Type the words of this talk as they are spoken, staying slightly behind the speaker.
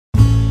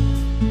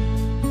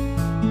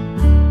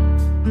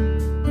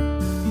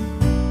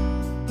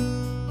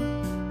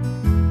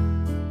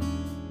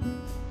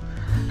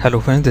Hello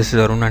friends, this is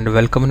Arun and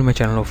welcome to my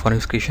channel of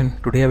Foucs Creation.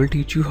 Today I will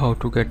teach you how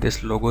to get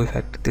this logo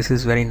effect. This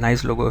is very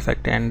nice logo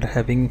effect and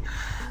having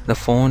the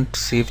font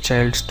save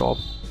child stop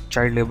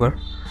child labor.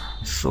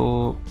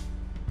 So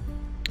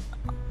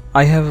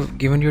I have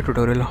given you a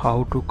tutorial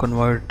how to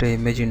convert the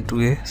image into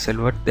a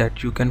silhouette,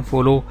 that you can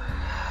follow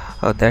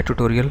that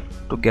tutorial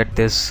to get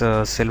this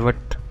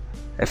silhouette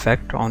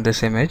effect on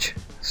this image.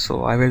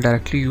 So I will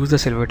directly use the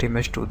silhouette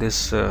image to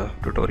this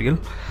tutorial.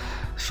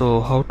 So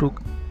how to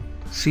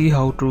see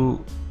how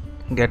to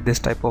get this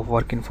type of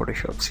work in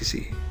Photoshop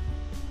CC.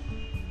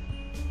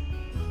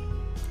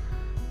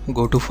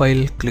 Go to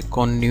file, click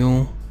on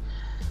new,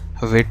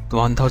 width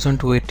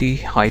 1280,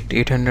 height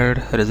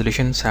 800,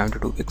 resolution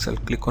 72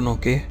 pixel, click on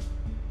OK.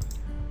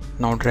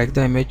 Now drag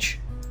the image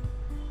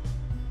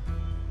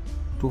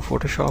to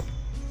Photoshop,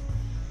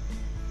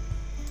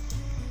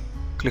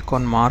 click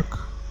on mark.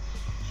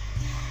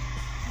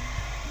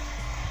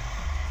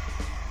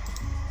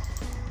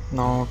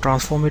 Now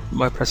transform it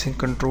by pressing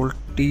Ctrl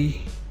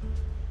T.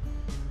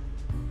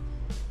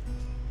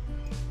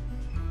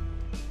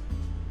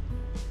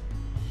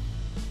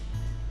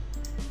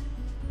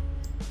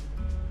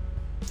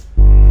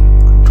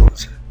 Ctrl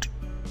Z.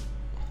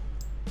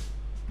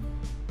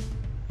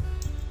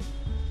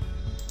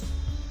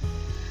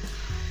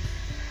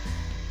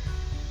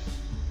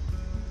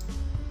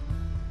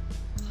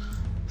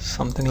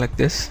 Something like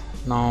this.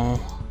 Now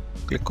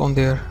click on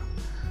there.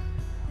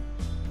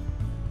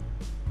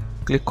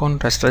 Click on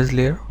rasterize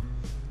layer,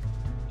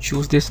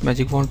 choose this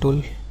magic wand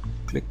tool,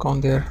 click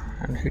on there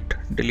and hit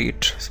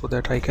delete so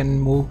that I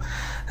can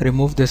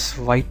remove this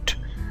white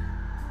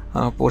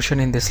portion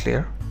in this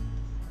layer.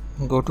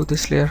 Go to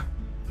this layer,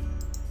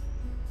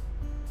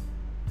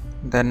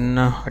 then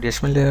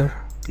adjustment layer,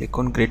 click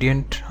on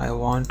gradient. I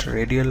want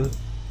radial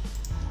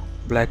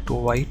black to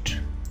white,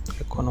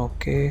 click on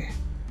OK,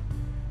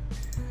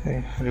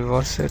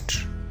 reverse it.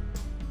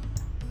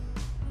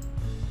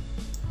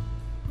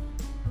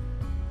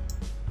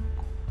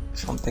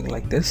 Something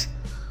like this.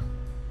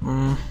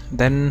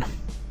 Then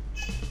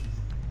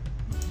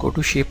go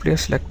to shape layer,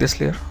 select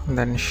this layer,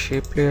 then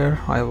shape layer,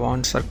 I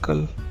want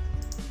circle,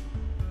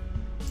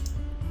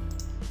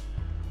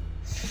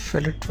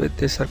 fill it with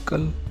this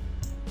circle,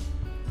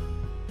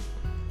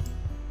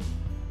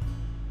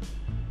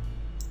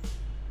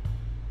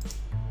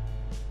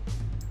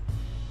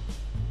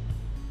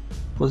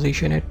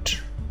 position it,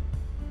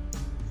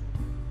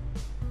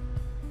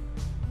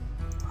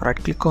 right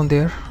click on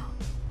there,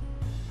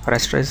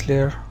 rasterize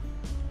layer,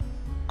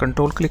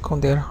 control click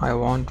on there. I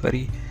want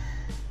very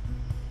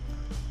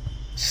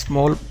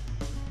small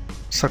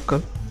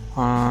circle,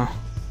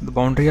 the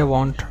boundary I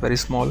want very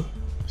small,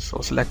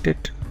 so select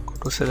it, go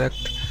to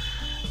select,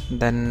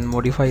 then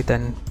modify,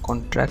 then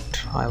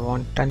contract. I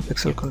want 10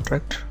 pixel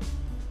contract,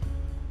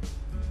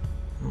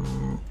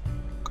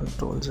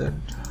 Control Z,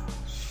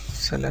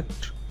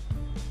 select,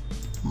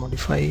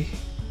 modify,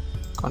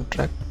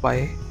 contract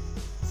by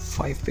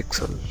 5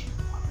 pixel,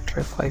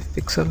 try 5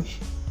 pixel.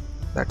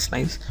 That's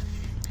nice.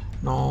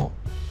 Now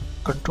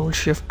Control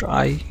Shift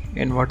I,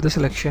 invert the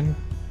selection,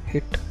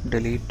 hit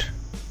delete.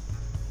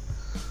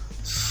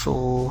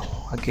 So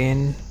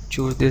again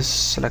choose this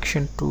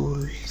selection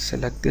tool,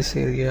 select this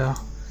area,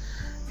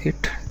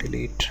 hit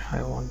delete.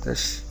 I want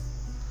this.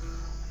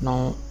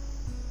 Now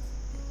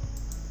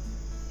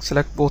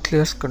select both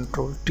layers,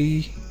 Control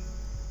T,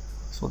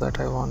 so that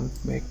I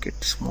want make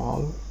it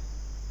small.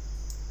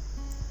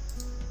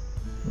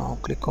 Now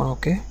click on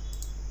OK.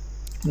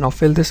 Now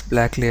fill this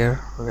black layer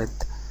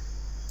with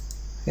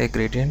a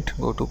gradient.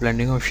 Go to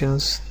blending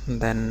options,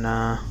 then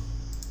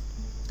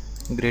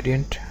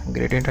gradient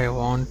I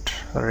want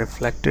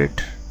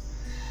reflected,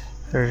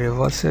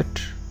 reverse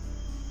it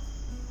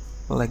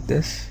like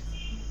this.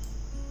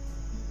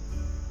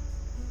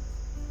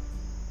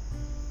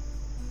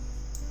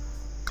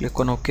 Click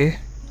on OK.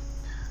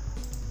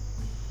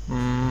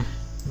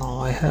 Now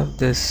I have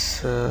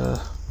this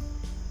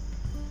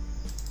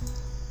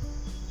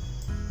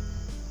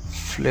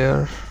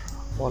flare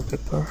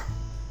wallpaper.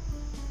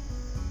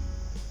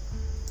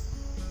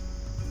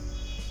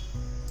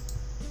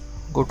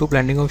 Go to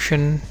blending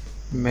option,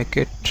 make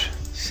it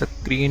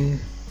screen,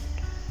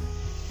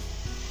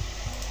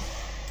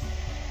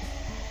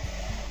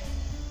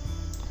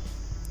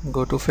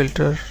 go to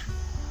filter,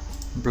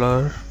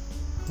 blur,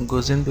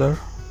 Gaussian blur,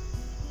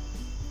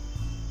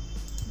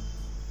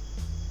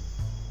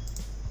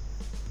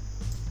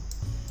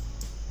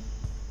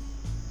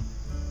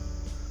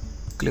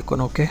 click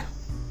on OK.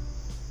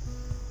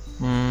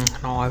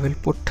 Now I will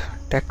put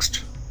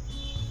text.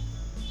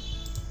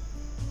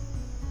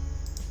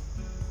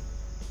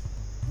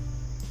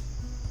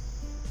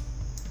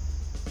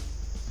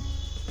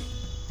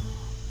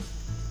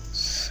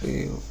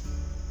 Save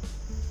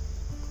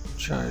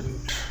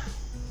child.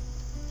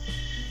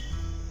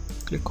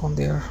 Click on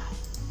there.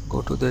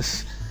 Go to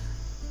this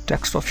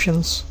text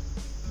options.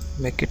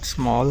 Make it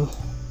small.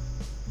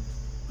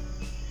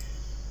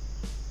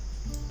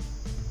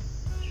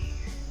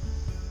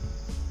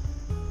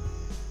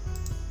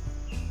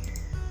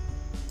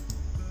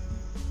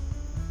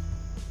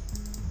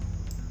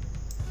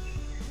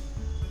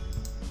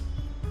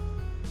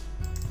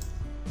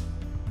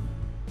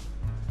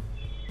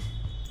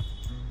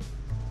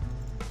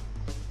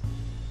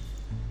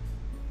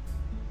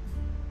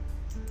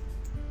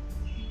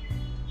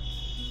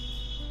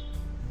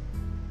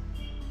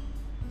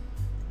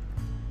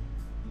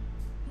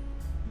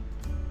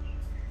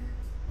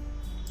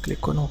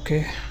 Click on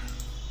OK.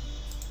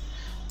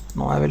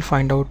 Now I will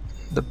find out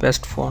the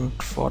best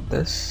font for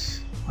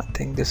this. I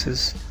think this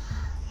is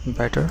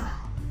better.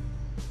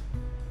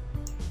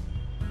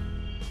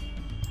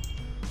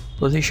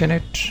 Position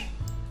it.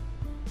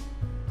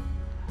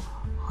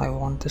 I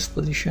want this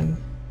position.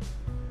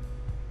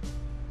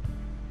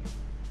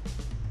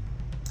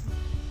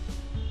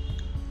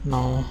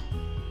 Now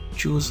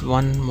choose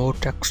one more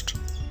text.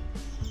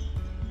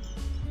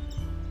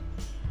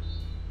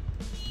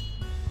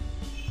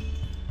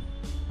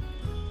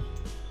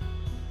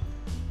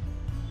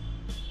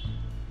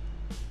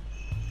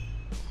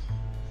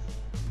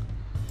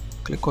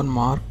 Click on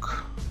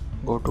mark,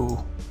 go to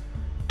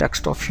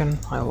text option.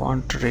 I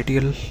want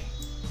radial,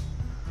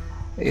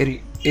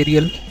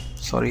 Arial,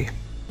 sorry.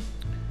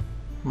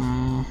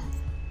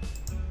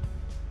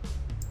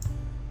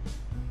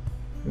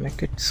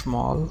 Make it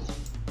small,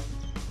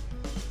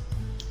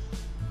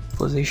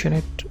 position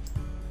it.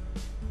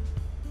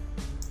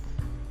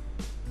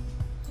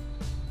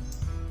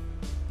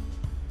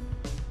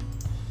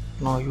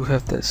 Now you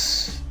have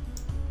this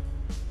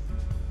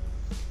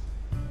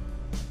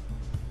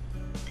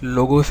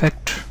logo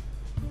effect,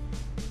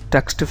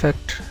 text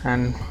effect,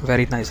 and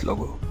very nice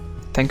logo.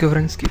 Thank you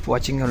friends, keep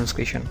watching your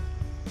Untitled Chapter.